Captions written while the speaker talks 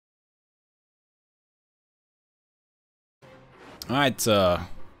Alright,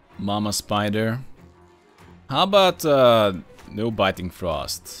 Mama Spider. How about no biting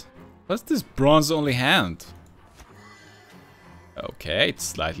frost? What's this bronze only hand? Okay, it's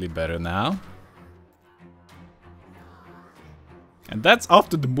slightly better now. And that's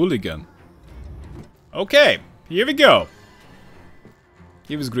after the mulligan. Okay, here we go.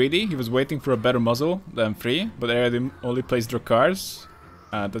 He was greedy, he was waiting for a better muzzle than free, but I only plays draw cards.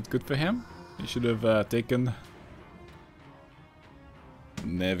 That's good for him. He should have taken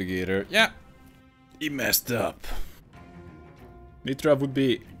Navigator. Yeah, he messed up. Nitra would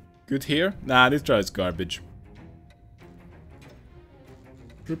be good here. Nah, Nitra is garbage.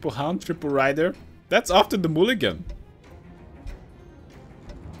 Triple Hound, Triple Rider. That's after the mulligan.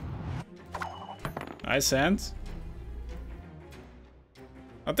 Nice hand.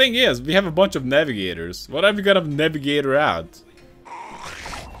 The thing is, we have a bunch of Navigators. What have we got a Navigator out?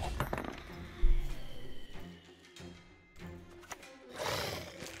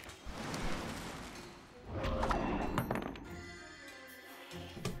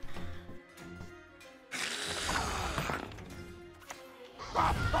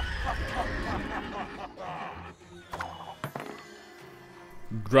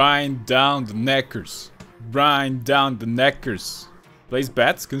 Grind down the neckers. Grind down the neckers. Place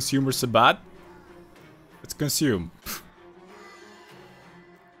bets, consumer sabat. Let's consume.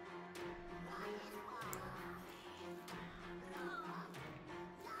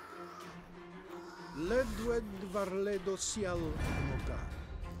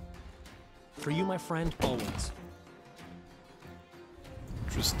 For you, my friend, always.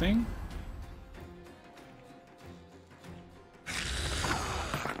 Interesting.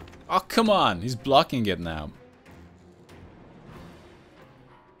 Oh, come on. He's blocking it now.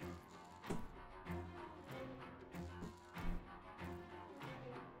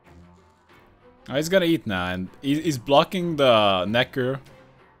 Oh, he's gonna eat now, and he's blocking the necker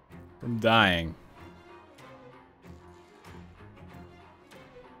from dying.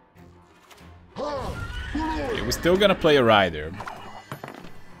 Okay, we're still gonna play a rider.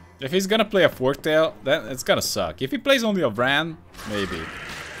 If he's gonna play a forktail, then it's gonna suck. If he plays only a Vran, maybe.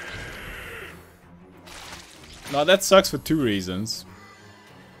 No, that sucks for two reasons.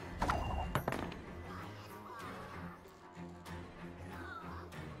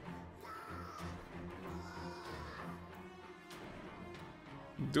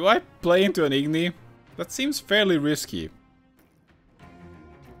 Do I play into an Igni? That seems fairly risky.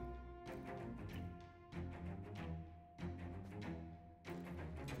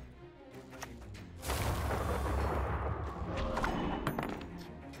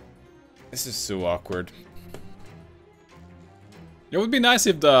 This is so awkward. It would be nice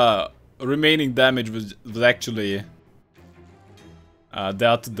if the remaining damage was actually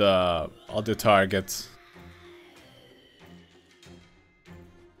dealt to the other target.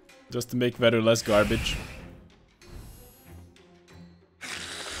 Just to make Vetter less garbage.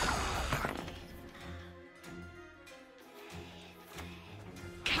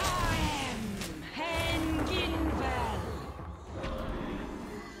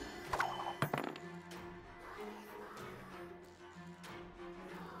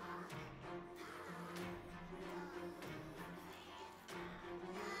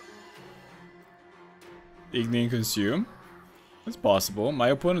 Igni and consume. It's possible. My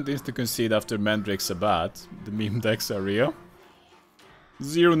opponent needs to concede after Mandrake Sabbat. The meme decks are real.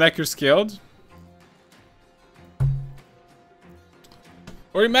 0 neckers killed.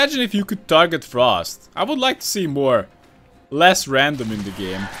 Or imagine if you could target Frost. I would like to see more. Less random in the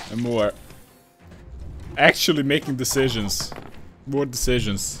game. And more actually making decisions. More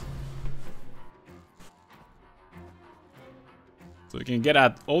decisions. So you can get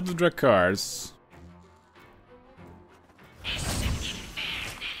out all the Drakars.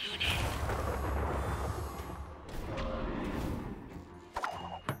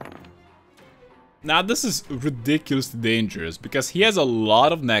 Now this is ridiculously dangerous because he has a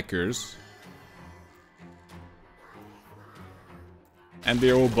lot of neckers. And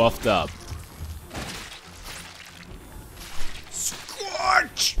they're all buffed up.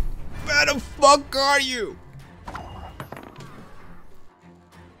 Scorch! Where the fuck are you?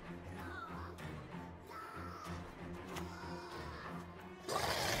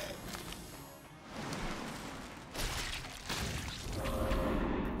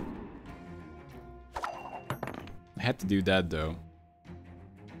 I had to do that though.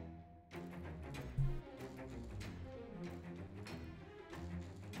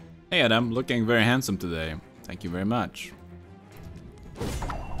 Hey Adam, looking very handsome today. Thank you very much.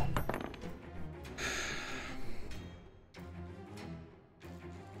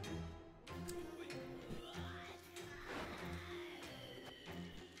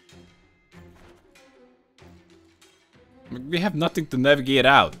 We have nothing to navigate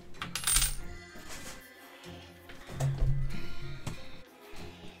out.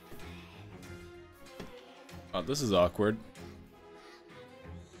 Oh, this is awkward.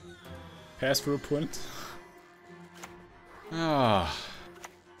 Pass for a point. Ah.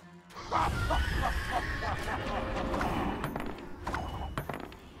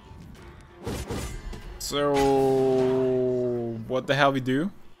 So, what the hell we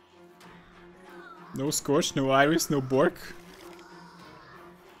do? No Scorch, no Iris, no Bork.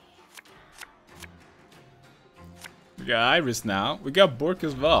 We got Iris now. We got Bork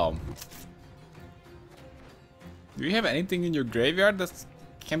as well. Do you have anything in your graveyard that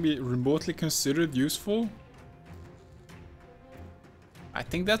can be remotely considered useful? I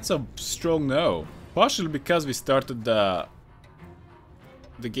think that's a strong no. Partially because we started the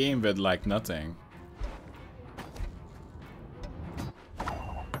game with like nothing.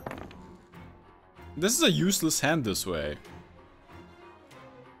 This is a useless hand this way.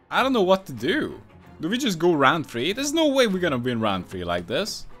 I don't know what to do. Do we just go round 3? There's no way we're gonna win round 3 like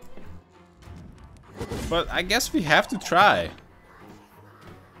this. But I guess we have to try.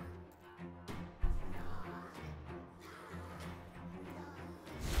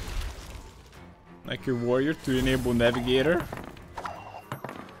 Like a warrior to enable navigator.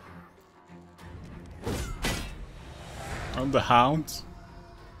 On the hound.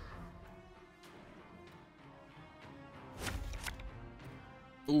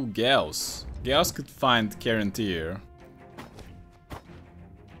 Ooh, Gauss. Gauss could find Guaranteer.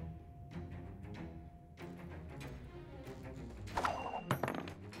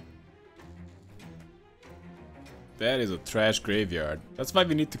 That is a trash graveyard. That's why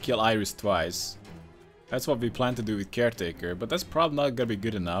we need to kill Iris twice. That's what we plan to do with Caretaker, but that's probably not gonna be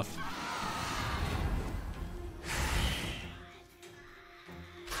good enough.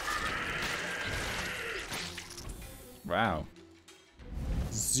 Wow.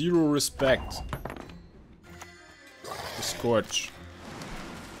 Zero respect. The Scorch.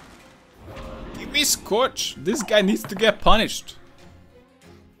 Give me Scorch! This guy needs to get punished.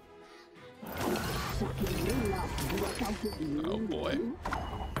 Oh boy.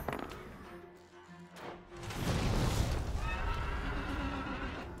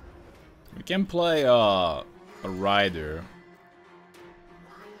 We can play a rider.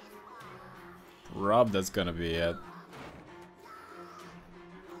 Rob, that's gonna be it.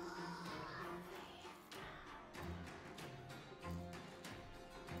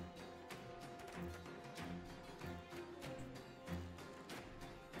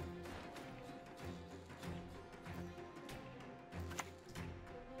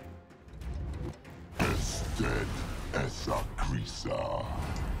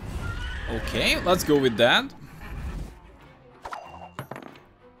 Okay, let's go with that.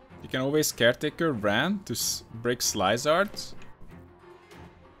 You can always Caretaker Ran to break Slizard.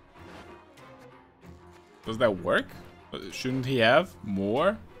 Does that work? Shouldn't he have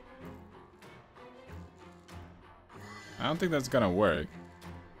more? I don't think that's gonna work.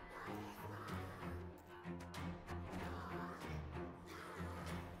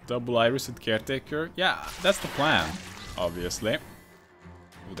 Double Iris with Caretaker. Yeah, that's the plan, obviously.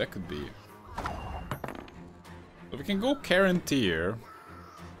 Oh, that could be. So we can go Guaranteer.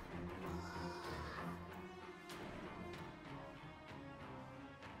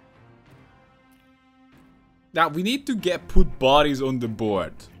 Now we need to put bodies on the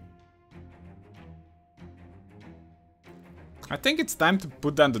board. I think it's time to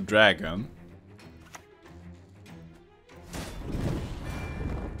put down the dragon.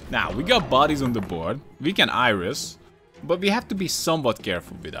 Now we got bodies on the board. We can Iris, but we have to be somewhat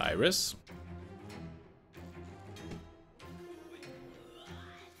careful with Iris.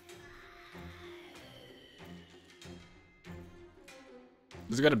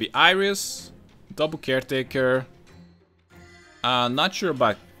 There's gonna be Iris, double Caretaker. Not sure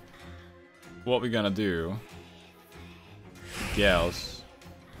about what we're gonna do. Gals.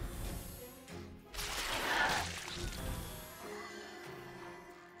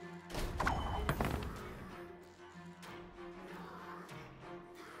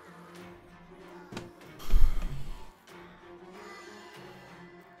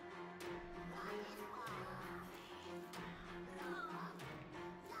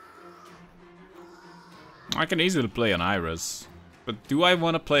 I can easily play an Iris, but do I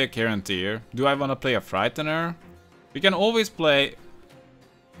want to play a Guaranteer? Do I want to play a Frightener? We can always play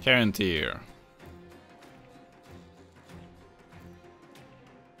Guaranteer.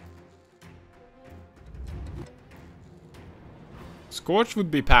 Scorch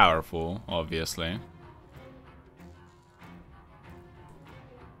would be powerful, obviously.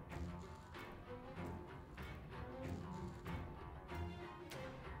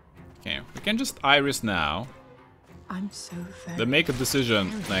 can just iris now. I'm so very Then make a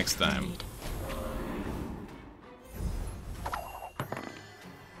decision next time.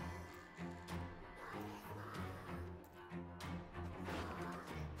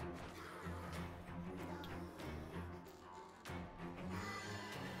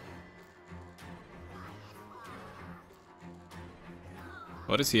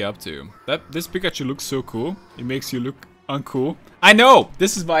 What is he up to? This Pikachu looks so cool. It makes you look uncool. I know!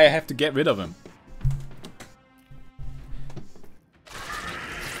 This is why I have to get rid of him.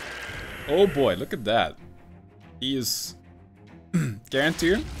 Oh boy, look at that. He is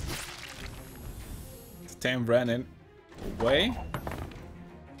guaranteed. Tam ran in away.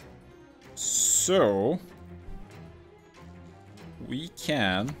 So we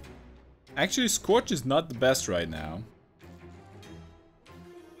can actually Scorch is not the best right now.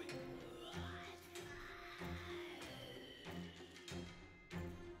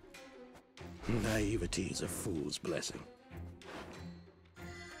 Naivety is a fool's blessing.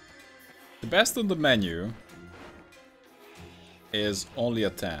 The best on the menu is only a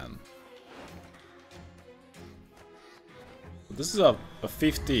 10. This is a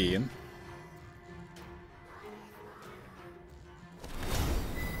 15.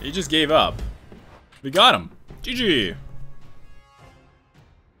 He just gave up. We got him. GG.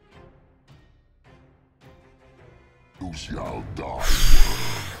 You shall die.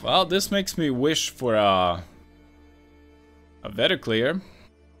 Well, this makes me wish for a better clear.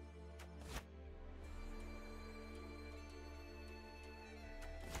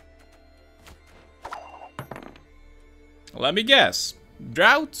 Let me guess.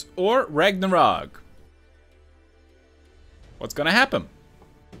 Drought or Ragnarok? What's gonna happen?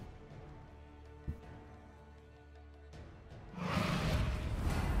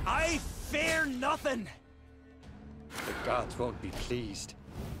 I fear nothing. The gods won't be pleased.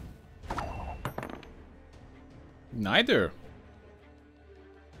 Neither.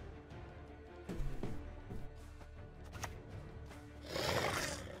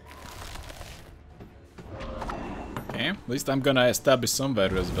 Okay, at least I'm gonna establish some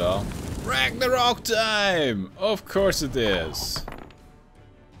value as well. Ragnarok time! Of course it is.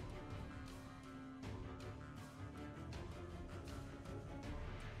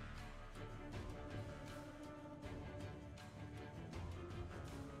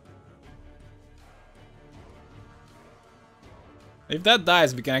 If that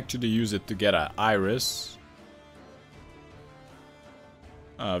dies, we can actually use it to get an Iris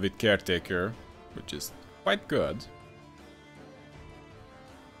with Caretaker, which is quite good.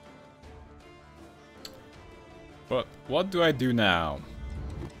 But what do I do now?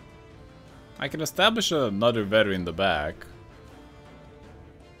 I can establish another veteran in the back.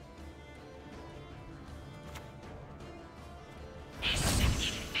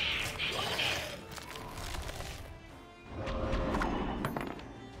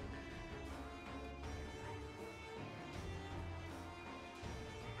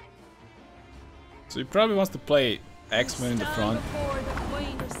 So he probably wants to play Axeman in the front.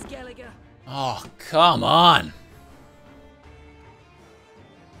 Oh, come on!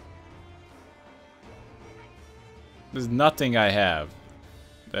 There's nothing I have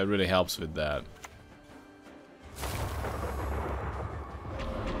that really helps with that.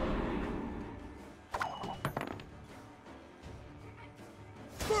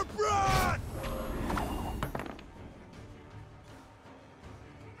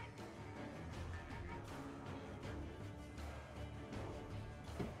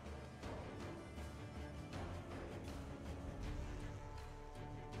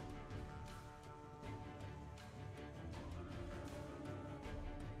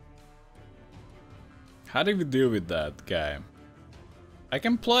 How do we deal with that guy? I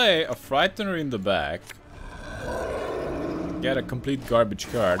can play a Frightener in the back. Get a complete garbage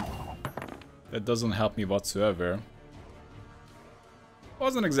card. That doesn't help me whatsoever.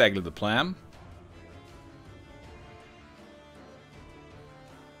 Wasn't exactly the plan.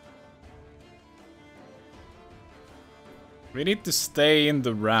 We need to stay in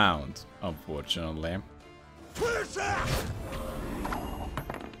the round, unfortunately.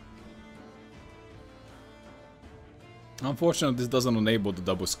 Unfortunately, this doesn't enable the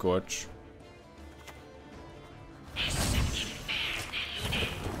double Scorch.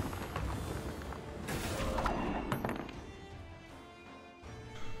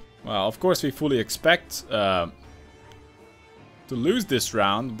 Well, of course we fully expect to lose this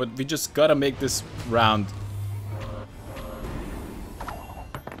round, but we just gotta make this round,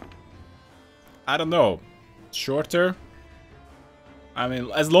 I don't know, shorter. I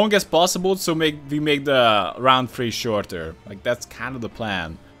mean, as long as possible, so we make the round 3 shorter. Like, that's kind of the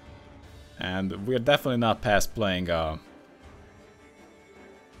plan. And we're definitely not past playing...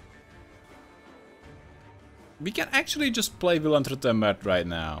 We can actually just play Villantratemet right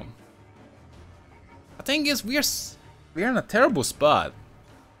now. The thing is, we're in a terrible spot.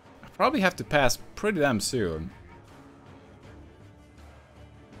 I probably have to pass pretty damn soon.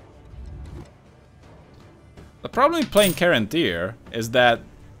 The problem with playing Carantir is that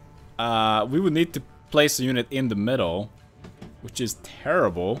we would need to place a unit in the middle, which is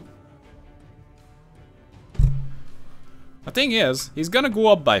terrible. The thing is, he's gonna go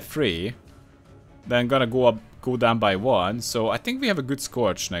up by 3, then gonna go down by 1, so I think we have a good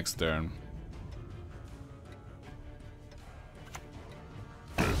Scorch next turn.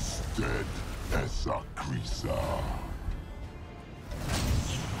 Ested esa crisa.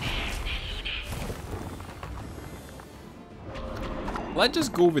 Let's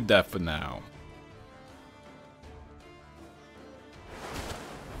just go with that for now.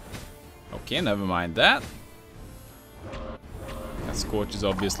 Okay, never mind that. That Scorch is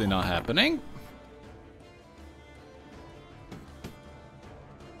obviously not happening.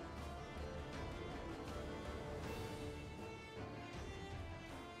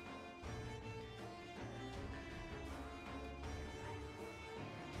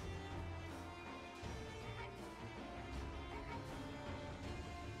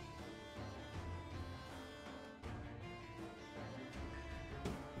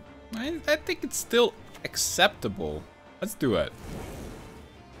 I think it's still acceptable. Let's do it.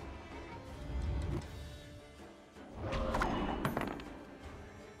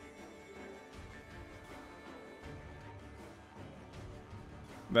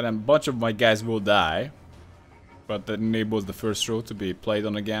 Then a bunch of my guys will die. But that enables the first row to be played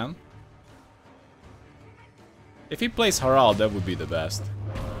on again. If he plays Harald, that would be the best.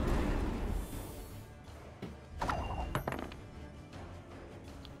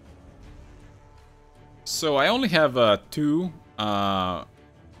 So I only have 2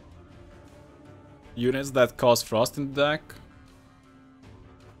 units that cause frost in the deck.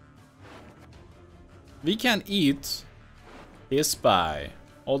 We can eat his spy,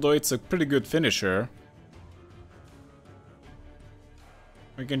 although it's a pretty good finisher.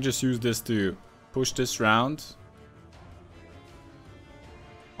 We can just use this to push this round.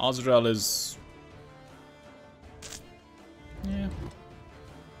 Azrael is... yeah.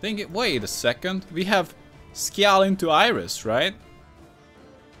 Wait a second, we have Skjal into Iris, right?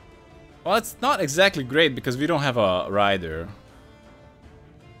 Well, it's not exactly great because we don't have a rider.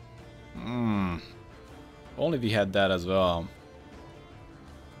 Only we had that as well.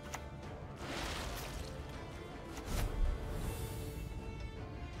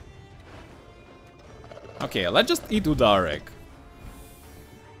 Okay, let's just eat Udarek.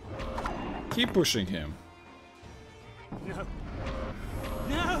 Keep pushing him. No.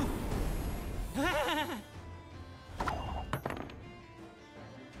 No!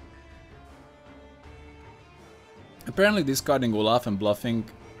 Apparently discarding Olaf and buffing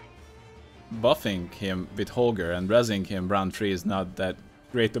him with Holger and rezzing him round 3 is not that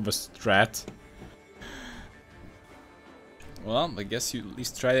great of a strat. Well, I guess you at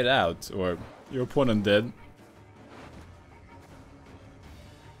least tried it out, or your opponent did.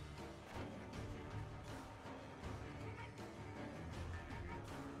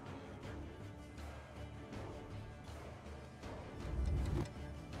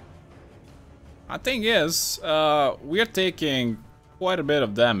 The thing is, we're taking quite a bit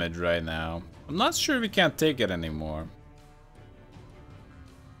of damage right now. I'm not sure we can't take it anymore.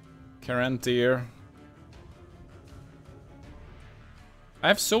 Carantir. I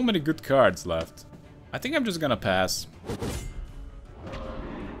have so many good cards left. I think I'm just gonna pass.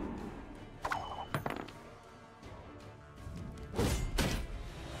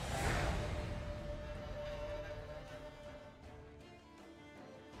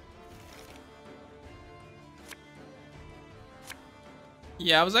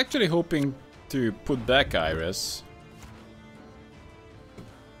 Yeah, I was actually hoping to put back Iris.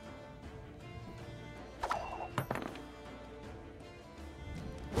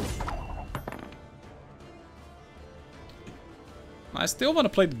 I still want to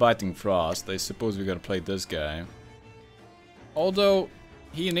play the Biting Frost. I suppose we gotta play this guy. Although,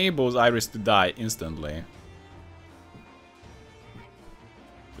 he enables Iris to die instantly.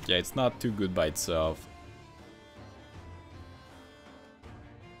 But yeah, it's not too good by itself.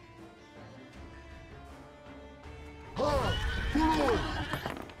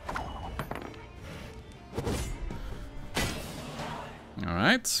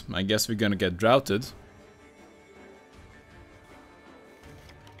 Alright, I guess we're gonna get droughted.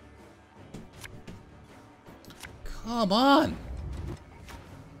 Come on!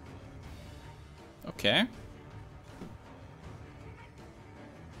 Okay.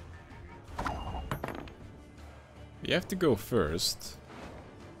 You have to go first.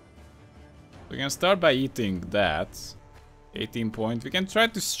 We can start by eating that. 18 points. We can try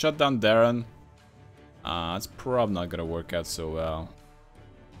to shut down Darren. It's probably not gonna work out so well.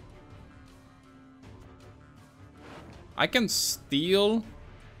 I can steal.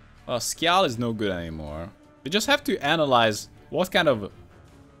 Scal is no good anymore. We just have to analyze what kind of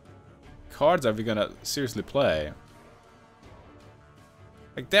cards are we gonna seriously play.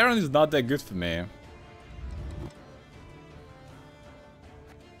 Like, Darren is not that good for me.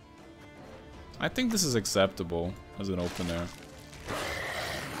 I think this is acceptable as an opener.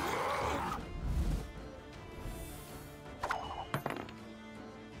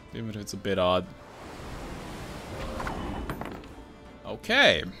 Even if it's a bit odd.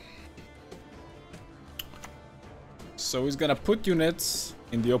 Okay. So he's gonna put units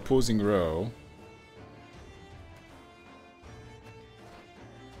in the opposing row.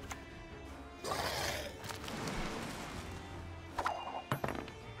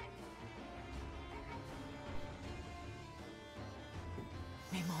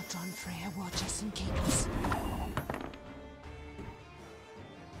 Remodron Freya watches and keeps.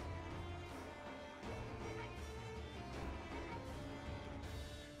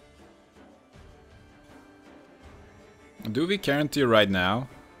 Do we guarantee right now?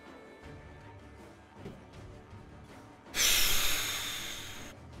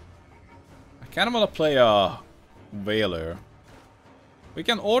 I kind of want to play a Whaler. We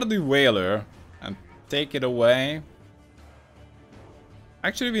can order the Whaler and take it away.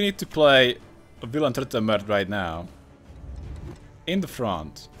 Actually, we need to play a Villain Truttermerd right now. In the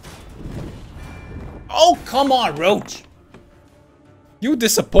front. Oh, come on, Roach! You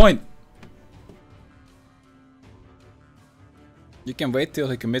disappoint! You can wait till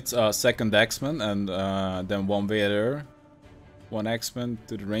he commits a second Axeman and then one Vader, one Axeman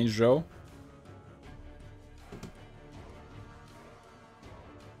to the range row.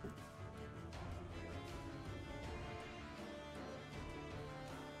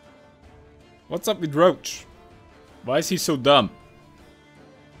 What's up with Roach? Why is he so dumb?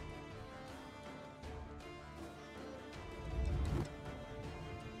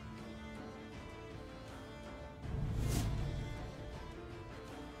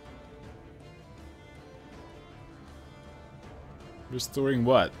 Restoring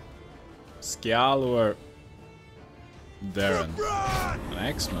what? Scal or Darren? An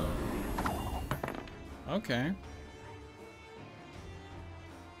Axeman. Okay.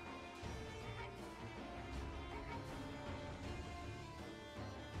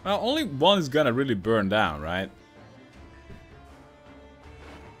 Well, only one is gonna really burn down, right?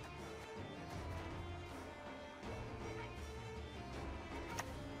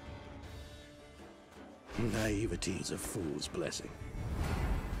 Naivety is a fool's blessing.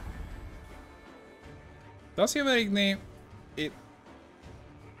 Does he have an Igni? It...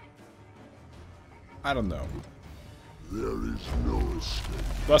 I don't know. There is no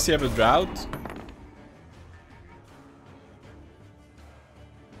escape. Does he have a Drought?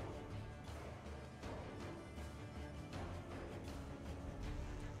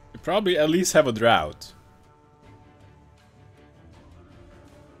 You probably at least have a Drought.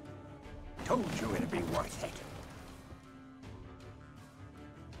 Told you it'd be worth it.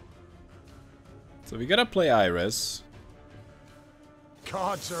 So we gotta play Iris.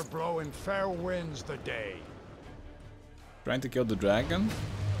 Gods are blowing fair winds the day. Trying to kill the dragon.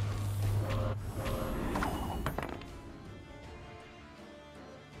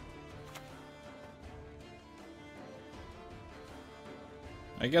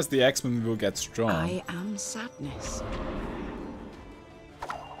 I guess the Axeman will get strong. I am sadness.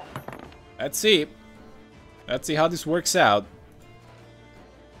 Let's see. Let's see how this works out.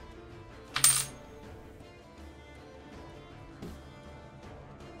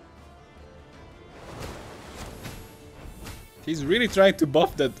 He's really trying to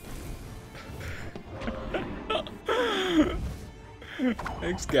buff that.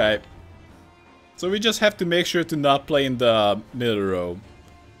 Thanks, guy. So we just have to make sure to not play in the middle row.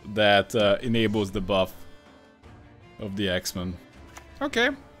 That enables the buff of the Axeman. Okay.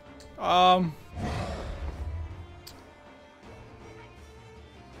 I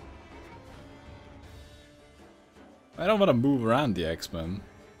don't want to move around the Axeman.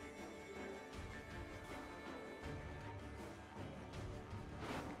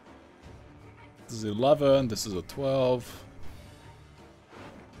 This is 11, this is a 12.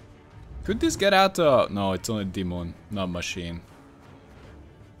 Could this get out? No, it's only demon, not machine.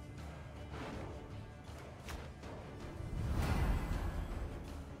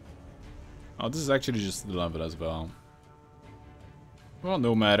 Oh, this is actually just 11 as well. Well,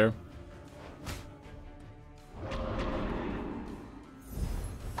 no matter.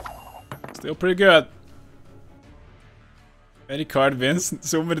 Still pretty good. Any card wins.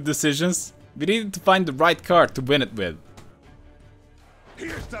 So many decisions. We needed to find the right card to win it with.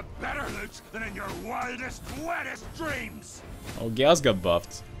 Here's the better loot than in your wildest, wettest dreams! Oh, Gals got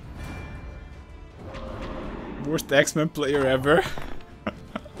buffed. Worst Axeman player ever.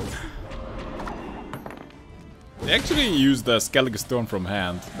 They actually used the Skellige Storm from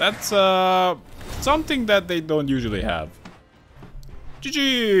hand. That's something that they don't usually have.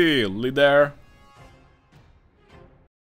 GG! Lead there.